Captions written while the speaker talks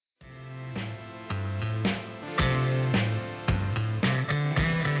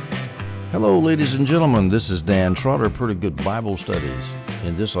Hello, ladies and gentlemen. This is Dan Trotter, Pretty Good Bible Studies.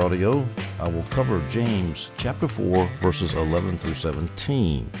 In this audio, I will cover James chapter 4, verses 11 through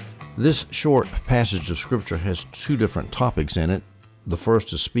 17. This short passage of Scripture has two different topics in it. The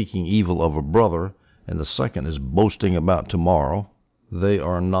first is speaking evil of a brother, and the second is boasting about tomorrow. They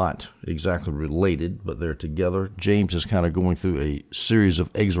are not exactly related, but they're together. James is kind of going through a series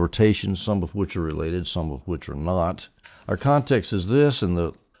of exhortations, some of which are related, some of which are not. Our context is this: in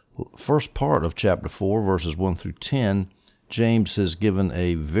the first part of chapter 4, verses 1 through 10, James has given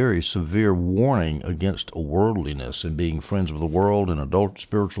a very severe warning against worldliness and being friends with the world and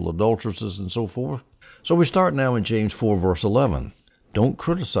spiritual adulteresses and so forth. So we start now in James 4, verse 11. Don't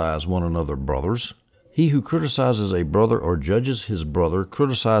criticize one another, brothers. He who criticizes a brother or judges his brother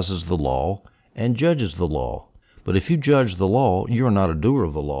criticizes the law and judges the law. But if you judge the law, you are not a doer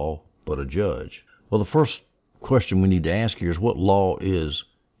of the law, but a judge. Well, the first question we need to ask here is, what law is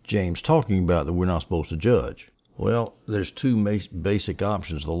James talking about that we're not supposed to judge? Well, there's two basic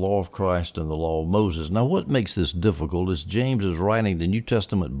options, the law of Christ and the law of Moses. Now, what makes this difficult is James is writing to New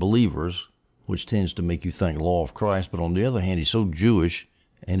Testament believers, which tends to make you think law of Christ, but on the other hand, he's so Jewish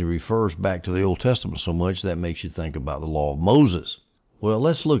and he refers back to the Old Testament so much that makes you think about the law of Moses. Well,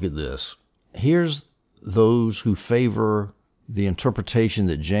 let's look at this. Here's those who favor the interpretation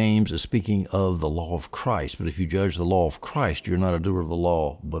that James is speaking of the law of Christ. But if you judge the law of Christ, you're not a doer of the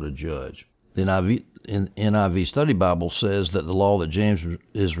law, but a judge. The NIV Study Bible says that the law that James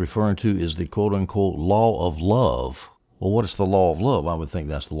is referring to is the quote-unquote law of love. Well, what is the law of love? I would think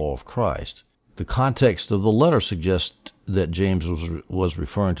that's the law of Christ. The context of the letter suggests that James was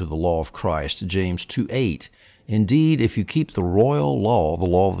referring to the law of Christ. James 2:8. Indeed, if you keep the royal law, the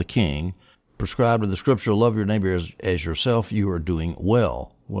law of the king, prescribed in the Scripture, love your neighbor as yourself, you are doing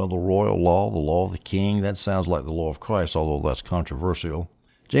well. Well, the royal law, the law of the king, that sounds like the law of Christ, although that's controversial.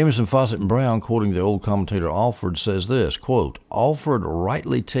 Jamieson, Fawcett, and Brown, quoting the old commentator Alford, says this, quote, Alford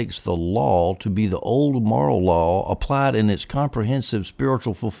rightly takes the law to be the old moral law applied in its comprehensive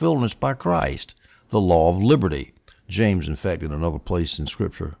spiritual fulfillment by Christ, the law of liberty. James, in fact, in another place in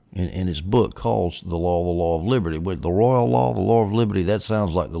Scripture, in his book, calls the law of liberty. But the royal law, the law of liberty, that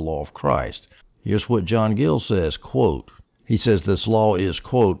sounds like the law of Christ. Here's what John Gill says, quote, he says this law is,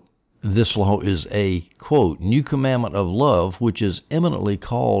 quote, this law is a, quote, new commandment of love, which is eminently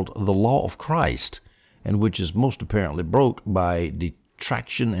called the law of Christ, and which is most apparently broke by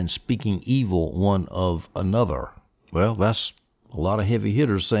detraction and speaking evil one of another. Well, that's a lot of heavy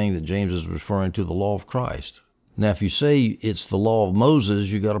hitters saying that James is referring to the law of Christ. Now, if you say it's the law of Moses,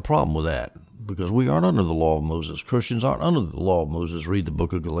 you got a problem with that, because we aren't under the law of Moses. Christians aren't under the law of Moses. Read the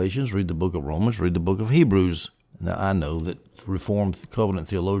book of Galatians, read the book of Romans, read the book of Hebrews. Now, I know that Reformed covenant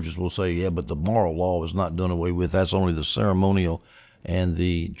theologians will say, yeah, but the moral law is not done away with. That's only the ceremonial and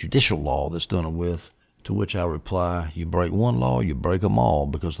the judicial law that's done away with. To which I reply, you break one law, you break them all,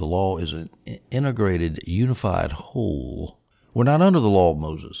 because the law is an integrated, unified whole. We're not under the law of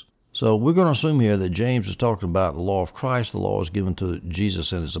Moses. So we're going to assume here that James is talking about the law of Christ. The law is given to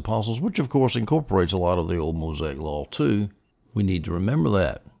Jesus and his apostles, which of course incorporates a lot of the old Mosaic law too. We need to remember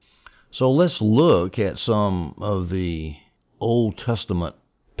that. So let's look at some of the Old Testament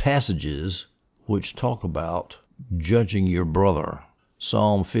passages which talk about judging your brother.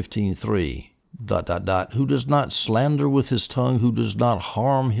 Psalm 15:3, who does not slander with his tongue, who does not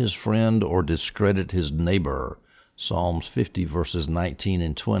harm his friend or discredit his neighbor. Psalms 50, verses 19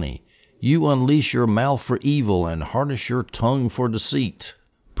 and 20. You unleash your mouth for evil and harness your tongue for deceit.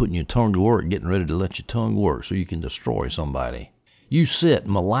 Putting your tongue to work, getting ready to let your tongue work so you can destroy somebody. You sit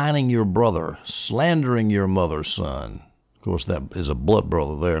maligning your brother, slandering your mother's son. Of course, that is a blood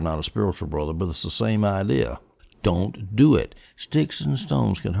brother there, not a spiritual brother, but it's the same idea. Don't do it. Sticks and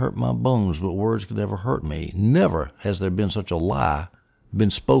stones can hurt my bones, but words can never hurt me. Never has there been such a lie been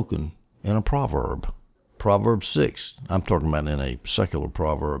spoken in a proverb. Proverbs 6, I'm talking about in a secular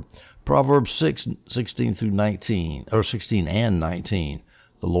proverb. Proverbs 6, 16 through 19, or 16 and 19.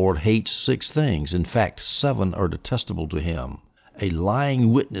 The Lord hates 6 things. In fact, 7 are detestable to him. A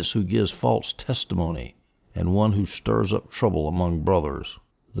lying witness who gives false testimony, and one who stirs up trouble among brothers.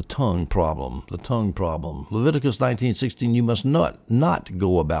 The tongue problem. Leviticus 19:16, you must not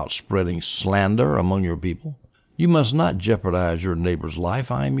go about spreading slander among your people. You must not jeopardize your neighbor's life.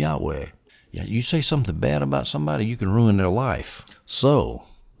 I am Yahweh. Yeah, you say something bad about somebody, you can ruin their life. So,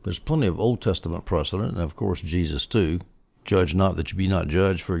 there's plenty of Old Testament precedent, and of course Jesus too. Judge not that you be not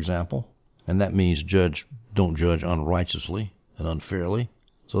judged, for example. And that means don't judge unrighteously and unfairly.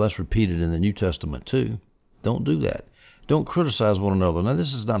 So that's repeated in the New Testament too. Don't do that. Don't criticize one another. Now,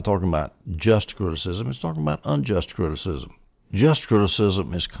 this is not talking about just criticism. It's talking about unjust criticism. Just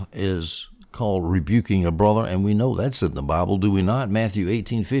criticism is called rebuking a brother, and we know that's in the Bible, do we not? Matthew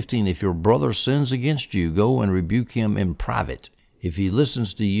 18:15, if your brother sins against you, go and rebuke him in private. If he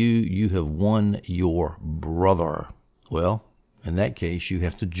listens to you, you have won your brother. Well, in that case, you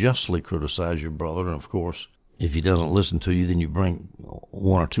have to justly criticize your brother, and of course, if he doesn't listen to you, then you bring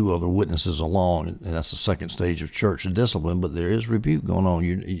one or two other witnesses along, and that's the second stage of church discipline, but there is rebuke going on.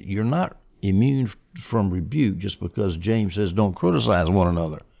 You're not immune from rebuke just because James says don't criticize one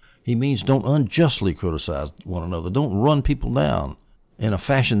another. He means don't unjustly criticize one another. Don't run people down in a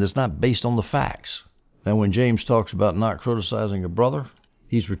fashion that's not based on the facts. Now, when James talks about not criticizing a brother,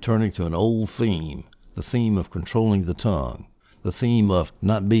 he's returning to an old theme, the theme of controlling the tongue, the theme of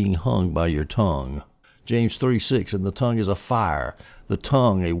not being hung by your tongue. James 3:6, and the tongue is a fire. The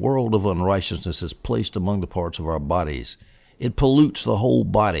tongue, a world of unrighteousness, is placed among the parts of our bodies. It pollutes the whole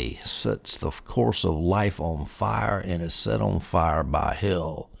body, sets the course of life on fire, and is set on fire by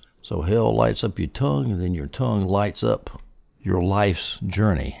hell. So hell lights up your tongue, and then your tongue lights up your life's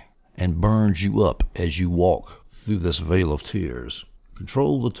journey and burns you up as you walk through this vale of tears.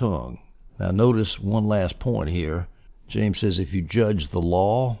 Control the tongue. Now notice one last point here. James says if you judge the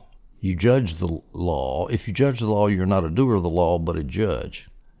law, you judge the law. If you judge the law, you're not a doer of the law, but a judge.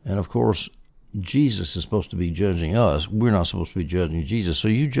 And of course, Jesus is supposed to be judging us. We're not supposed to be judging Jesus. So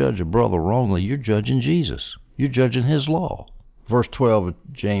you judge a brother wrongly, you're judging Jesus. You're judging his law. Verse 12 of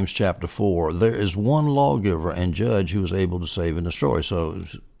James chapter 4, there is one lawgiver and judge who is able to save and destroy. So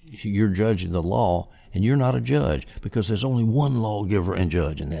you're judging the law, and you're not a judge, because there's only one lawgiver and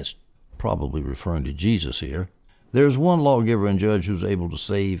judge, and that's probably referring to Jesus here. There's one lawgiver and judge who's able to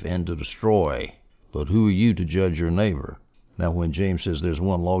save and to destroy. But who are you to judge your neighbor? Now, when James says there's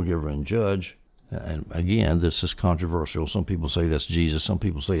one lawgiver and judge, and again, this is controversial. Some people say that's Jesus. Some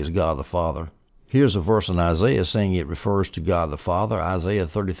people say it's God the Father. Here's a verse in Isaiah saying it refers to God the Father. Isaiah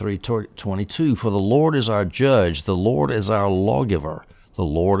 33:22, for the Lord is our judge, the Lord is our lawgiver, the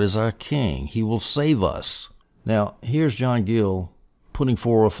Lord is our king. He will save us. Now, here's John Gill putting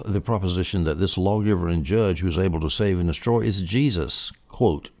forth the proposition that this lawgiver and judge who is able to save and destroy is Jesus.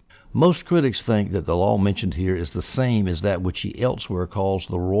 Quote, most critics think that the law mentioned here is the same as that which he elsewhere calls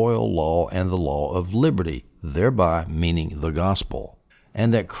the royal law and the law of liberty, thereby meaning the gospel,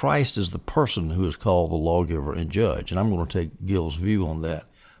 and that Christ is the person who is called the lawgiver and judge. And I'm going to take Gill's view on that.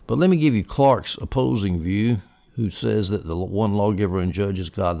 But let me give you Clark's opposing view, who says that the one lawgiver and judge is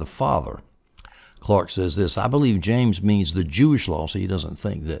God the Father. Clark says this, I believe James means the Jewish law, so he doesn't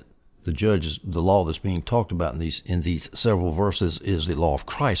think that the law that's being talked about in these several verses is the law of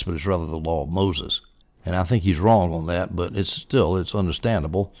Christ, but it's rather the law of Moses. And I think he's wrong on that, but it's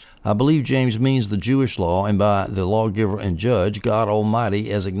understandable. I believe James means the Jewish law, and by the lawgiver and judge, God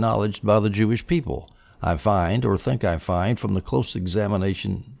Almighty as acknowledged by the Jewish people. I find, or think I find, from the closest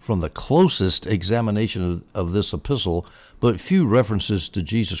examination of this epistle, but few references to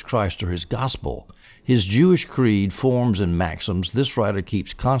Jesus Christ or his gospel. His Jewish creed, forms, and maxims this writer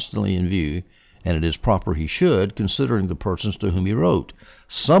keeps constantly in view, and it is proper he should, considering the persons to whom he wrote.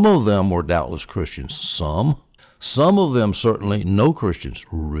 Some of them were doubtless Christians. Some of them certainly no Christians.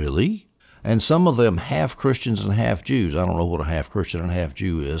 Really? And some of them half Christians and half Jews. I don't know what a half Christian and half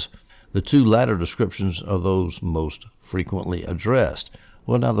Jew is. The two latter descriptions are those most frequently addressed.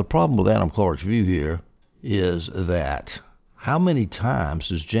 Well, now the problem with Adam Clark's view here is that how many times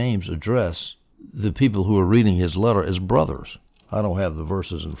does James address the people who are reading his letter as brothers? I don't have the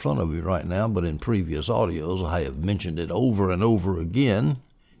verses in front of me right now, but in previous audios I have mentioned it over and over again.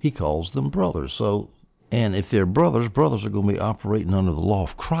 He calls them brothers. And if they're brothers are going to be operating under the law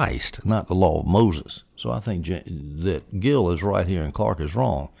of Christ, not the law of Moses. So I think that Gill is right here and Clark is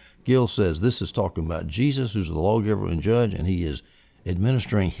wrong. Gill says this is talking about Jesus, who's the lawgiver and judge, and he is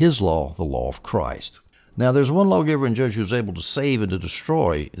administering his law, the law of Christ. Now, there's one lawgiver and judge who's able to save and to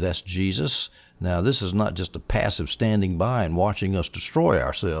destroy. That's Jesus. Now, this is not just a passive standing by and watching us destroy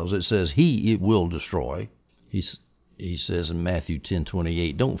ourselves. It says he will destroy. He says in Matthew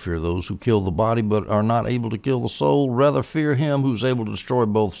 10:28, don't fear those who kill the body but are not able to kill the soul. Rather fear him who's able to destroy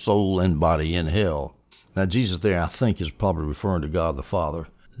both soul and body in hell. Now, Jesus there, I think, is probably referring to God the Father.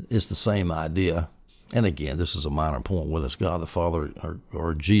 It's the same idea. And again, this is a minor point, whether it's God the Father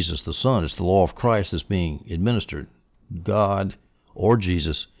or Jesus the Son. It's the law of Christ that's being administered. God or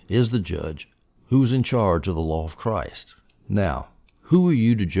Jesus is the judge who's in charge of the law of Christ. Now, who are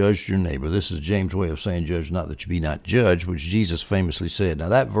you to judge your neighbor? This is James' way of saying judge not that you be not judged, which Jesus famously said. Now,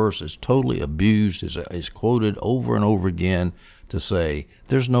 that verse is totally abused, is quoted over and over again to say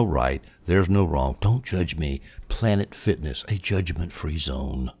there's no right, there's no wrong. Don't judge me. Planet Fitness, a judgment-free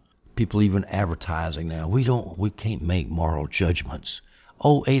zone. People even advertising now, we can't make moral judgments.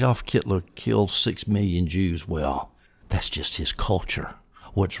 Oh, Adolf Hitler killed 6 million Jews. Well, that's just his culture.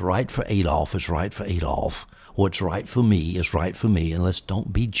 What's right for Adolf is right for Adolf. What's right for me is right for me, and let's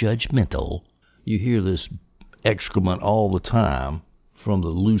don't be judgmental. You hear this excrement all the time from the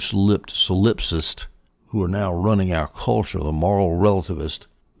loose-lipped solipsists who are now running our culture, the moral relativist,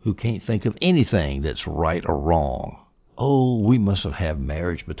 who can't think of anything that's right or wrong. Oh, we mustn't have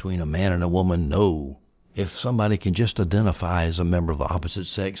marriage between a man and a woman. No. If somebody can just identify as a member of the opposite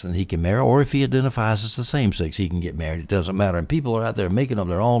sex, then he can marry, or if he identifies as the same sex, he can get married. It doesn't matter. And people are out there making up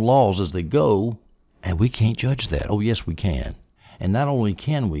their own laws as they go, and we can't judge that. Oh, yes, we can. And not only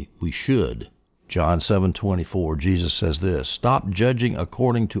can we should. John 7:24, Jesus says this, "Stop judging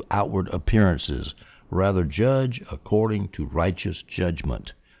according to outward appearances. Rather judge according to righteous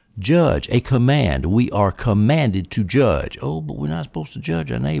judgment." Judge, a command. We are commanded to judge. Oh, but we're not supposed to judge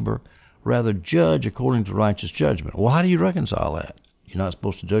our neighbor. Rather judge according to righteous judgment. Well, how do you reconcile that? You're not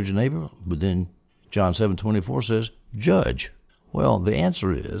supposed to judge your neighbor, but then John 7:24 says, judge. Well, the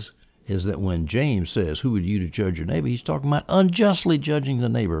answer is that when James says, who are you to judge your neighbor, he's talking about unjustly judging the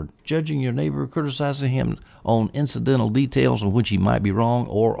neighbor, judging your neighbor, criticizing him on incidental details on which he might be wrong,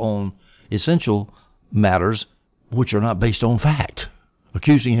 or on essential matters which are not based on fact.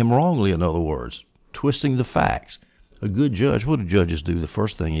 Accusing him wrongly, in other words, twisting the facts. A good judge, what do judges do? The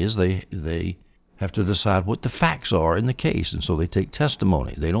first thing is they have to decide what the facts are in the case, and so they take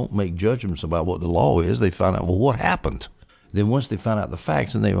testimony. They don't make judgments about what the law is. They find out, well, what happened? Then once they find out the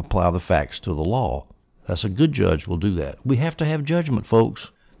facts, then they apply the facts to the law. That's a good judge will do that. We have to have judgment, folks.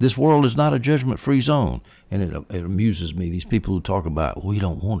 This world is not a judgment-free zone, and it amuses me, these people who talk about, we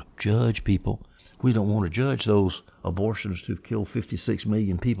don't want to judge people. We don't want to judge those abortionists who've killed 56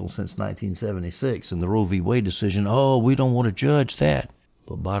 million people since 1976 and the Roe v. Wade decision. Oh, we don't want to judge that.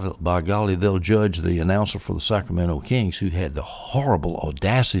 But by golly, they'll judge the announcer for the Sacramento Kings who had the horrible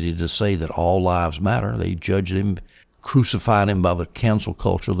audacity to say that all lives matter. They judged him, crucified him by the cancel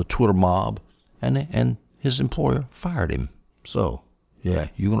culture, the Twitter mob, and his employer fired him. So, yeah,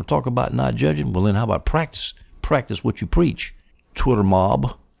 you want to talk about not judging? Well, then how about practice? Practice what you preach. Twitter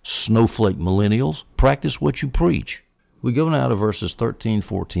mob. Snowflake millennials, practice what you preach. We go now to verses 13,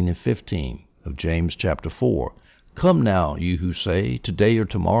 14, and 15 of James chapter 4. Come now, you who say, today or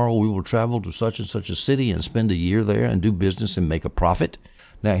tomorrow we will travel to such and such a city and spend a year there and do business and make a profit.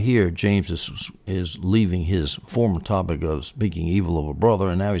 Now here, James is leaving his former topic of speaking evil of a brother,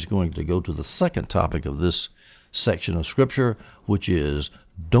 and now he's going to go to the second topic of this section of Scripture, which is,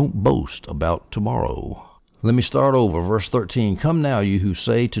 don't boast about tomorrow. Let me start over. Verse 13. Come now, you who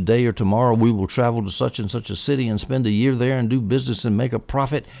say, today or tomorrow we will travel to such and such a city and spend a year there and do business and make a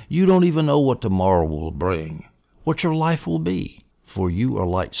profit. You don't even know what tomorrow will bring, what your life will be. For you are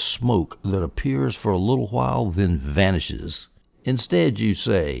like smoke that appears for a little while, then vanishes. Instead you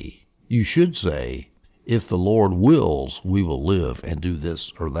should say, if the Lord wills, we will live and do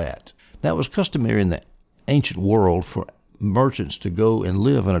this or that. That was customary in the ancient world for merchants to go and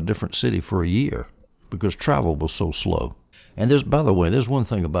live in a different city for a year, because travel was so slow. And by the way, there's one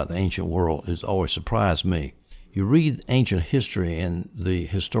thing about the ancient world that's always surprised me. You read ancient history and the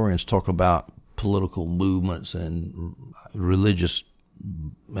historians talk about political movements and religious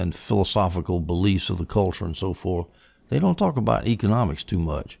and philosophical beliefs of the culture and so forth. They don't talk about economics too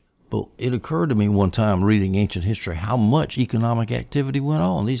much. But it occurred to me one time reading ancient history how much economic activity went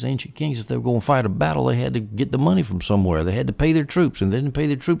on. These ancient kings, if they were going to fight a battle, they had to get the money from somewhere. They had to pay their troops, and they didn't pay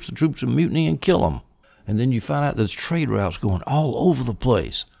their troops, the troops would mutiny and kill them. And then you find out there's trade routes going all over the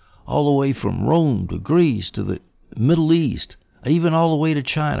place, all the way from Rome to Greece to the Middle East, even all the way to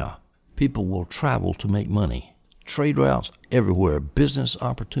China. People will travel to make money. Trade routes everywhere, business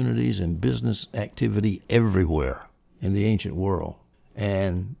opportunities and business activity everywhere in the ancient world.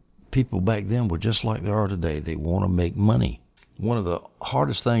 And people back then were just like they are today. They want to make money. One of the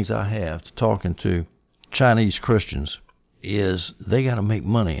hardest things I have to talking to Chinese Christians is they got to make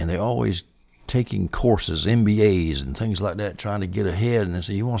money, and they're always taking courses, MBAs and things like that, trying to get ahead. And they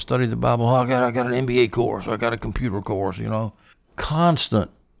say, you want to study the Bible? Oh, I got an MBA course. I got a computer course,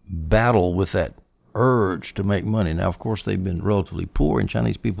 Constant battle with that urge to make money. Now, of course, they've been relatively poor, and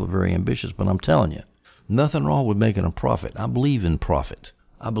Chinese people are very ambitious, but I'm telling you, nothing wrong with making a profit. I believe in profit.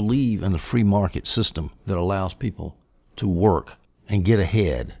 I believe in the free market system that allows people to work and get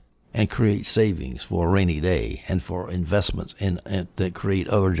ahead and create savings for a rainy day and for investments that create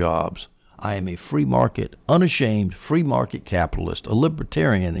other jobs. I am a free market, unashamed free market capitalist, a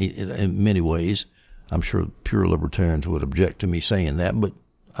libertarian in many ways. I'm sure pure libertarians would object to me saying that, but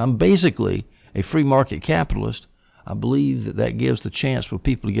I'm basically a free market capitalist. I believe that that gives the chance for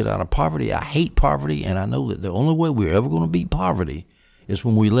people to get out of poverty. I hate poverty, and I know that the only way we're ever going to beat poverty is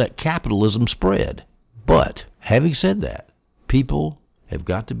when we let capitalism spread. But having said that, people have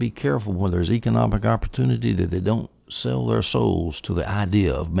got to be careful when there's economic opportunity that they don't sell their souls to the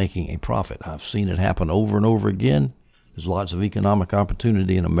idea of making a profit. I've seen it happen over and over again. There's lots of economic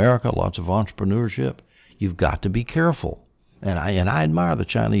opportunity in America, lots of entrepreneurship. You've got to be careful. And I admire the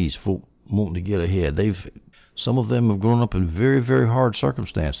Chinese for wanting to get ahead. Some of them have grown up in very, very hard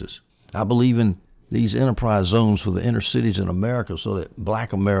circumstances. I believe in these enterprise zones for the inner cities in America so that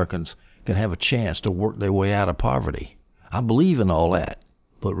black Americans can have a chance to work their way out of poverty. I believe in all that.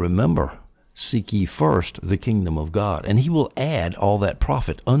 But remember, seek ye first the kingdom of God, and he will add all that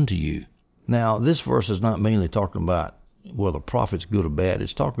profit unto you. Now, this verse is not mainly talking about whether profit's good or bad.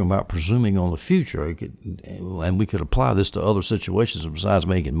 It's talking about presuming on the future. And we could apply this to other situations besides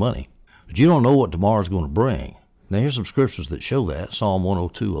making money. But you don't know what tomorrow's going to bring. Now, here's some scriptures that show that. Psalm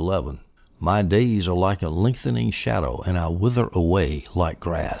 102:11. My days are like a lengthening shadow, and I wither away like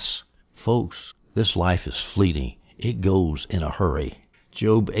grass. Folks, this life is fleeting. It goes in a hurry.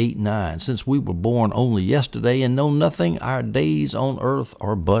 Job 8:9. Since we were born only yesterday and know nothing, our days on earth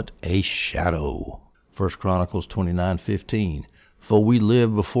are but a shadow. 1 Chronicles 29:15. For we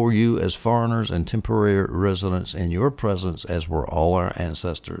live before you as foreigners and temporary residents in your presence, as were all our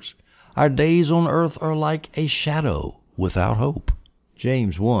ancestors. Our days on earth are like a shadow without hope.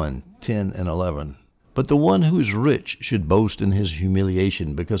 James 1:10-11. But the one who is rich should boast in his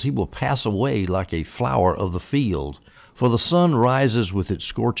humiliation, because he will pass away like a flower of the field. For the sun rises with its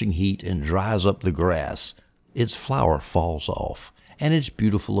scorching heat and dries up the grass. Its flower falls off, and its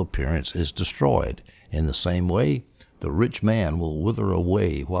beautiful appearance is destroyed. In the same way, the rich man will wither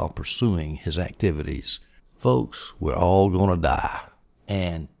away while pursuing his activities. Folks, we're all going to die,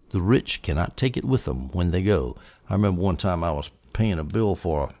 and the rich cannot take it with them when they go. I remember one time I was paying a bill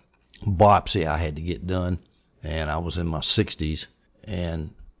for a biopsy I had to get done, and I was in my 60s,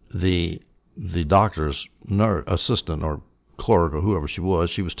 and the doctor's assistant or clerk or whoever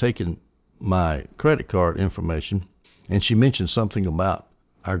she was taking my credit card information, and she mentioned something about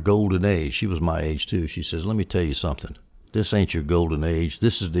our golden age. She was my age too. She says, let me tell you something. This ain't your golden age.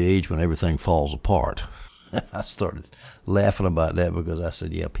 This is the age when everything falls apart. I started laughing about that because I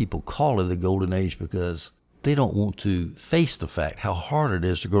said, yeah, people call it the golden age because they don't want to face the fact how hard it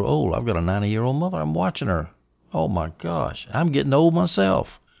is to grow old. I've got a 90-year-old mother. I'm watching her. Oh, my gosh. I'm getting old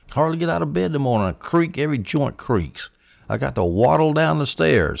myself. Hardly get out of bed in the morning. I creak. Every joint creaks. I got to waddle down the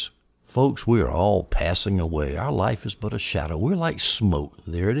stairs. Folks, we are all passing away. Our life is but a shadow. We're like smoke.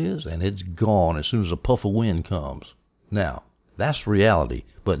 There it is, and it's gone as soon as a puff of wind comes. Now, that's reality.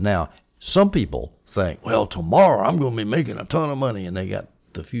 But now, some people think, well, tomorrow I'm going to be making a ton of money, and they got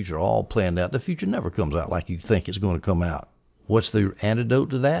the future all planned out. The future never comes out like you think it's going to come out. What's the antidote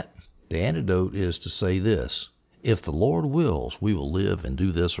to that? The antidote is to say this. If the Lord wills, we will live and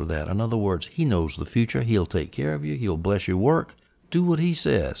do this or that. In other words, he knows the future. He'll take care of you. He'll bless your work. Do what he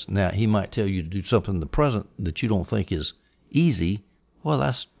says. Now, he might tell you to do something in the present that you don't think is easy. Well,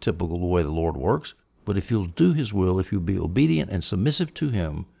 that's typical the way the Lord works. But if you'll do his will, if you'll be obedient and submissive to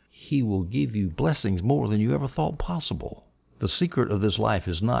him, he will give you blessings more than you ever thought possible. The secret of this life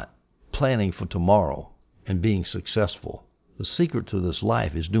is not planning for tomorrow and being successful. The secret to this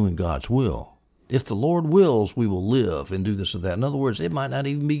life is doing God's will. If the Lord wills, we will live and do this or that. In other words, it might not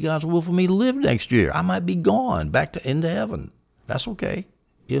even be God's will for me to live next year. I might be gone back into heaven. That's okay.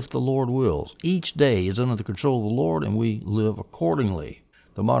 If the Lord wills. Each day is under the control of the Lord, and we live accordingly.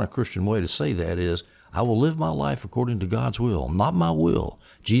 The modern Christian way to say that is, I will live my life according to God's will, not my will.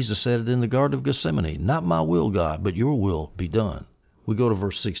 Jesus said it in the Garden of Gethsemane, not my will, God, but your will be done. We go to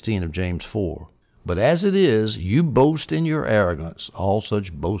verse 16 of James 4. But as it is, you boast in your arrogance. All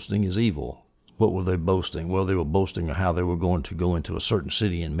such boasting is evil. What were they boasting? Well, they were boasting of how they were going to go into a certain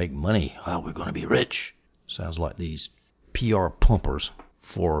city and make money. Oh, we're going to be rich. Sounds like these PR pumpers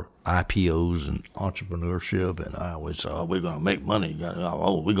for IPOs and entrepreneurship. And I always say, oh, we're going to make money.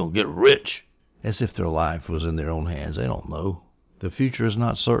 Oh, we're going to get rich. As if their life was in their own hands. They don't know. The future is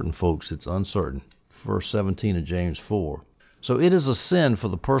not certain, folks. It's uncertain. Verse 17 of James 4. So it is a sin for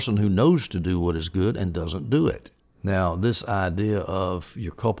the person who knows to do what is good and doesn't do it. Now, this idea of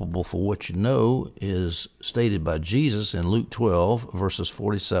you're culpable for what you know is stated by Jesus in Luke 12, verses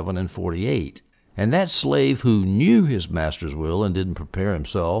 47 and 48. And that slave who knew his master's will and didn't prepare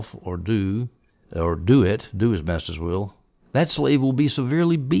himself or do his master's will, that slave will be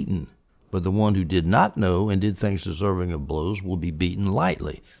severely beaten. But the one who did not know and did things deserving of blows will be beaten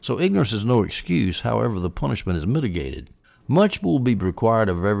lightly. So ignorance is no excuse, however the punishment is mitigated. Much will be required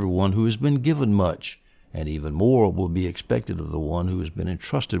of everyone who has been given much, and even more will be expected of the one who has been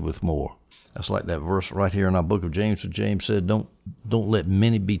entrusted with more. That's like that verse right here in our book of James, where James said, don't let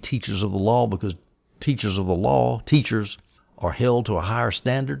many be teachers of the law, because teachers are held to a higher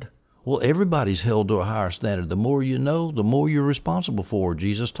standard. Well, everybody's held to a higher standard. The more you know, the more you're responsible for.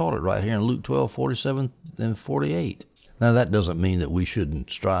 Jesus taught it right here in Luke 12:47 and 48. Now, that doesn't mean that we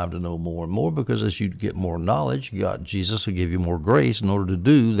shouldn't strive to know more and more, because as you get more knowledge, Jesus will give you more grace in order to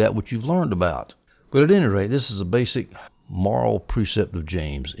do that which you've learned about. But at any rate, this is a basic moral precept of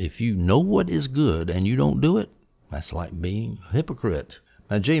James. If you know what is good and you don't do it, that's like being a hypocrite.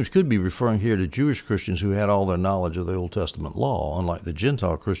 Now, James could be referring here to Jewish Christians who had all their knowledge of the Old Testament law, unlike the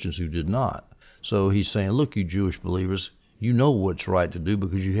Gentile Christians who did not. So he's saying, look, you Jewish believers, you know what's right to do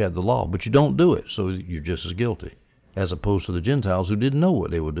because you have the law, but you don't do it, so you're just as guilty, as opposed to the Gentiles who didn't know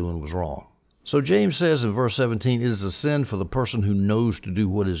what they were doing was wrong. So James says in verse 17, it is a sin for the person who knows to do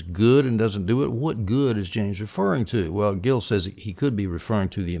what is good and doesn't do it. What good is James referring to? Well, Gill says he could be referring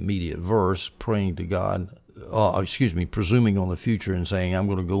to the immediate verse, praying to God, presuming on the future and saying, I'm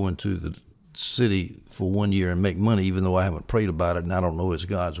going to go into the city for 1 year and make money, even though I haven't prayed about it and I don't know it's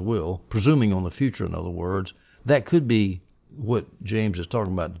God's will. Presuming on the future, in other words. That could be what James is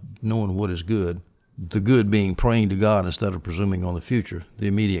talking about, knowing what is good. The good being praying to God instead of presuming on the future, the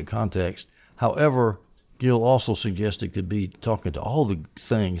immediate context. However, Gill also suggests it could be talking to all the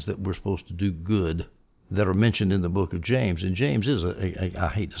things that we're supposed to do good that are mentioned in the book of James. And James is, I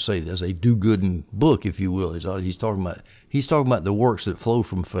hate to say this, a do-gooding book, if you will. He's talking about the works that flow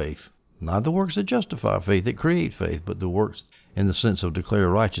from faith. Not the works that justify faith, that create faith, but the works in the sense of declare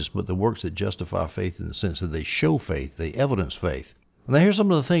righteous, but the works that justify faith in the sense that they show faith, they evidence faith. Now, here's some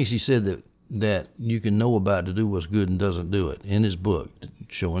of the things he said that you can know about to do what's good and doesn't do it in his book.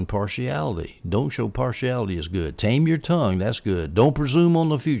 Showing partiality. Don't show partiality is good. Tame your tongue, that's good. Don't presume on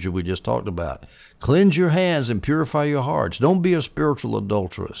the future, we just talked about. Cleanse your hands and purify your hearts. Don't be a spiritual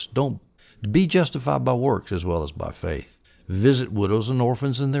adulteress. Don't be justified by works as well as by faith. Visit widows and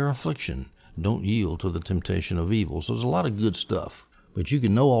orphans in their affliction. Don't yield to the temptation of evil. So there's a lot of good stuff. But you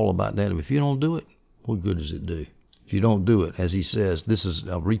can know all about that. If you don't do it, what good does it do? If you don't do it, as he says, this is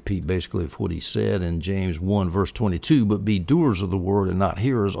a repeat basically of what he said in James 1 verse 22, but be doers of the word and not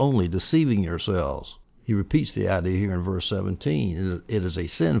hearers only, deceiving yourselves. He repeats the idea here in verse 17. It is a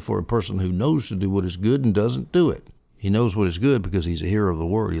sin for a person who knows to do what is good and doesn't do it. He knows what is good because he's a hearer of the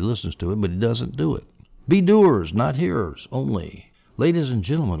word. He listens to it, but he doesn't do it. Be doers, not hearers only. Ladies and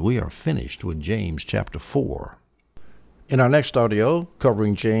gentlemen, we are finished with James chapter 4. In our next audio,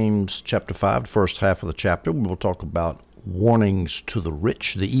 covering James chapter 5, the first half of the chapter, we will talk about warnings to the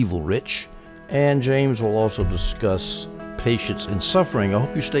rich, the evil rich, and James will also discuss patience in suffering. I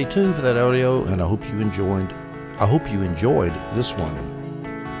hope you stay tuned for that audio, and I hope you enjoyed this one.